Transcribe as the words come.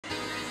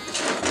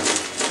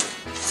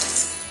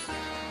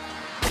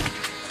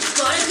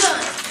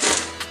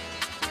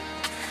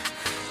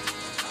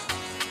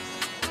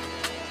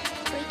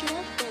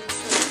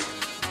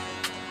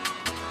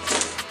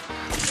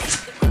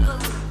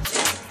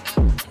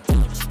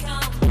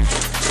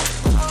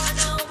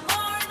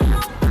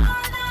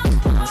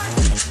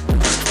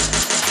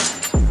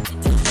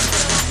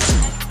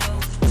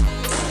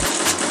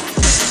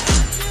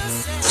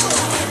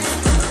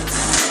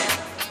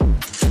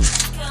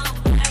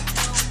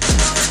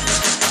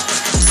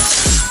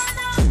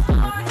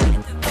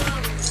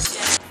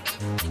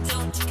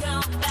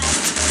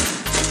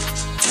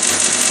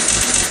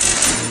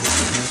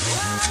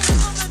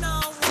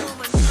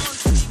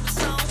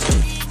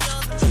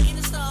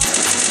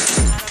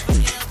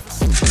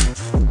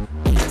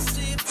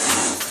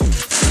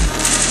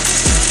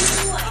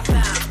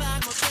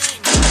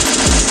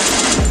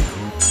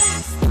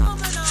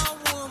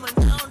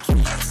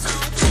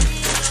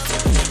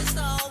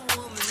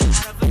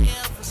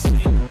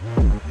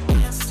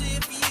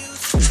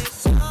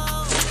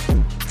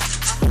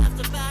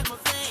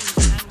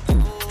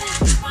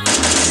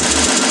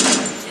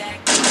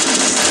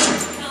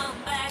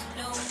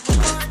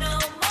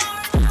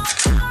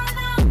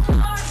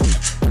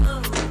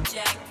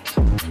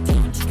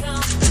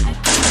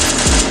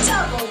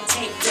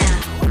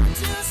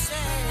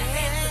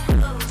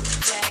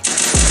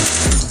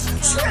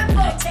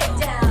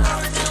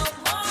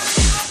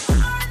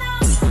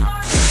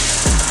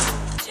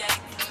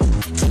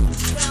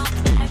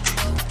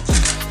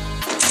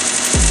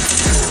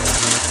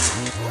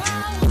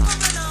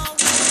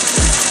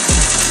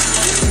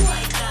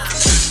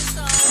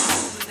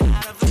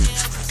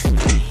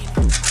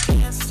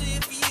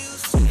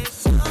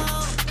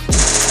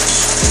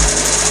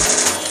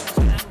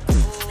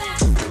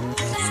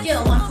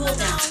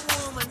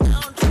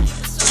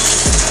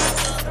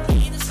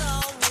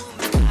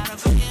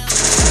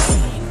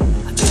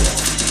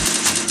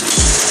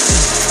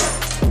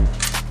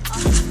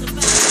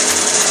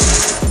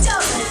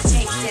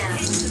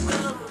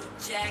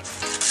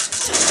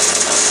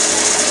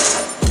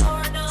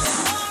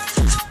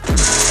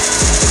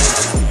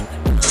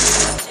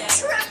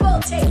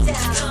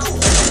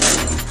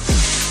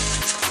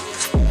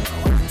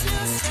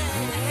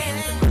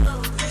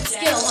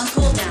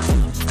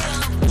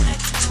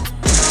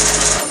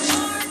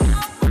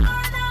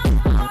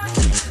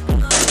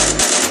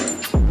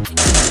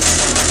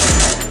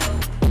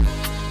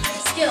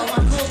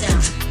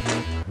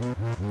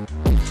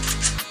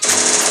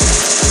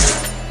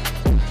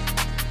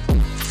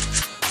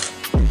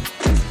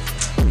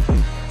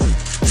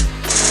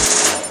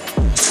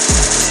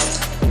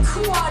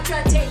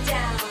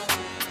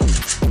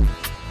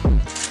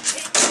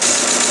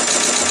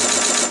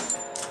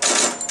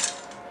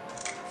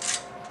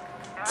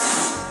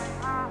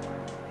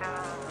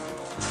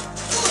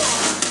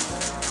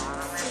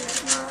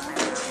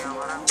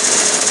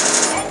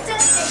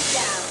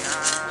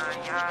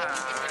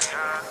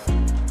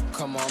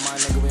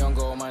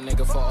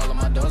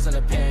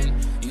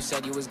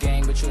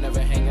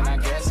hanging,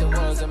 I guess it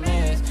was a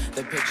miss.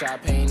 The picture I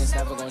paint is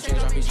never gonna change.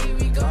 RPG,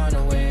 we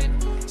gonna win.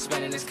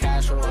 Spending this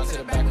cash, we'll run to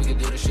the back, we can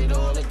do this shit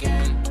all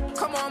again.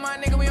 Come on, my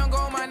nigga, we don't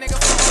go, my nigga.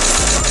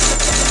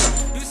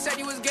 You said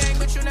you was gang,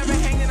 but you never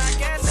hanging, I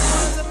guess it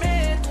was a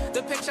myth.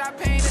 The picture I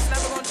paint is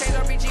never gonna change.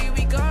 RPG,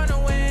 we gonna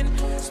win.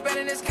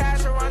 Spending this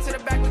cash, we'll run to the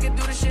back, we can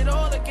do this shit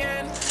all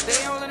again.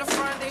 They all in the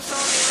front, they show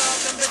me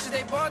love. Them bitches,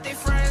 they bought their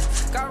friends.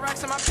 Got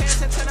racks in my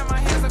pants and 10 in my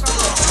hands like I'm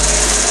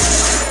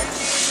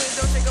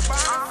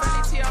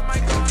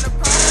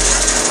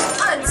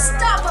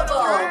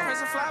unstoppable.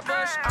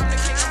 I'm the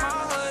king of my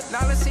hood.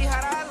 Now let's see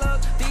how that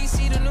look.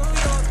 DC to New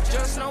York,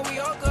 just know we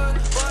all good.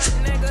 But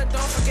nigga,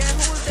 don't forget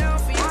who's down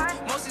for you.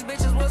 Most these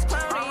bitches was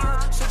clowning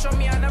you. Switch on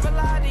me, I never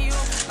lied to you.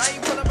 Now you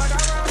pull up, I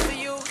got rounds for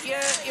you.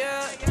 Yeah,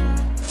 yeah.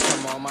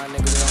 Come on, my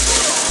nigga, we don't go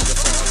down. The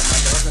phone with my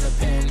doors in the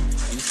pen.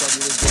 You said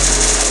you was good.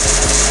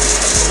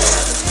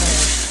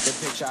 The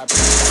picture I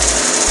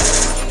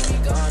paint, we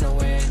gonna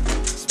win.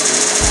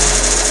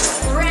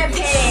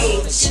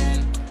 Rampage.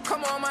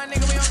 Come on, my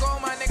nigga, we don't go,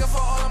 my nigga,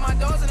 for all of my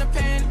doors in the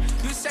pen.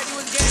 You said you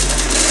was getting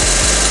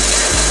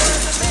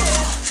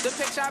the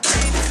picture I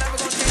paint is never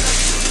gonna change.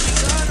 We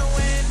gonna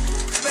win.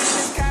 Spending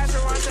this cash,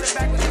 we'll run to the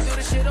back, we can do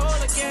this shit all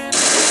again.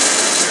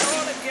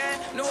 All again.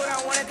 Knew what I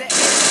wanted to end.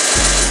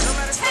 No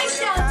matter the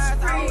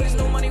path, I always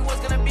knew money was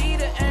gonna be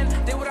the end.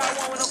 Did what I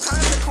want with no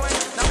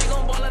consequence. Now we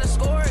gon' ball at a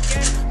score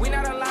again. We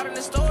not allowed in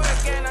the store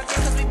again. I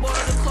think cause we bought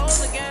all the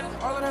clothes again.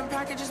 All of them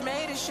packages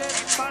made this shit.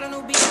 Found a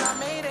new beat and I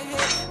made a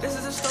hit. This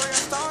is a story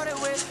I started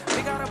with.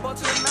 We got a boat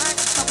to the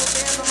max. Couple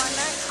bands on my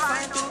neck.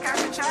 Flying through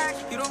cash and check.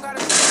 You don't gotta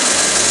say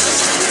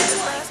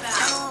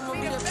I know I'ma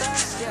be the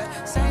best, yeah.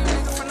 Same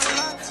nigga from the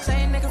block,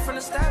 same nigga from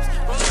the steps.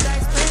 Roll the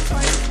dice, play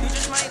twice. You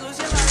just might lose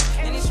your life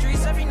in these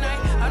streets every night.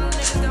 I know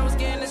niggas that was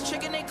getting this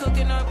chicken they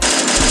cooking up.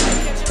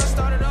 Catch it, I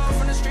started off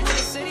from the street to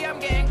the city. I'm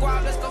getting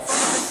guap, let's go fuck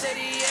up the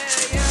city,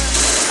 yeah, yeah.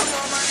 Come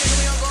on, my nigga,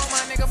 we don't go,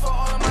 my nigga, for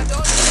all of my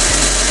doors.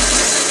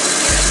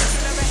 You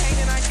never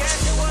hanging, I guess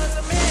it was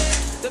a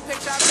myth. The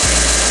picture I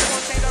paint,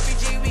 won't change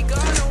RPG, we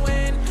gonna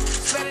win.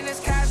 Spending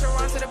this cash, we'll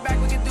run to the back,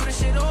 we can do this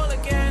shit all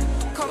again.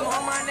 Come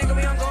on, my nigga,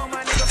 we don't go,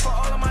 my nigga, for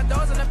all of my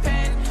doors in the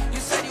pen. You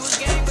said you was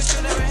gang, but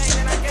you never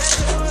hanging, I guess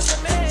it was a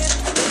myth.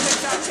 The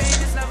picture I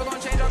paint is never gonna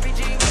change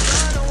RPG, we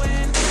gonna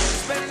win.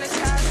 Spending this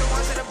cash, we'll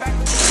run to the back,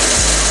 we can do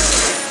this shit all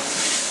again.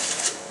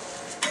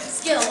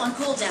 Skill on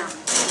cooldown.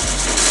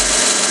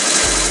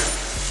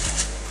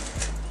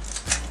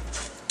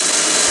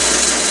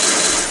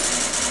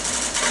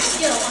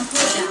 Skill on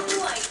cooldown.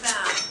 Like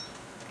that.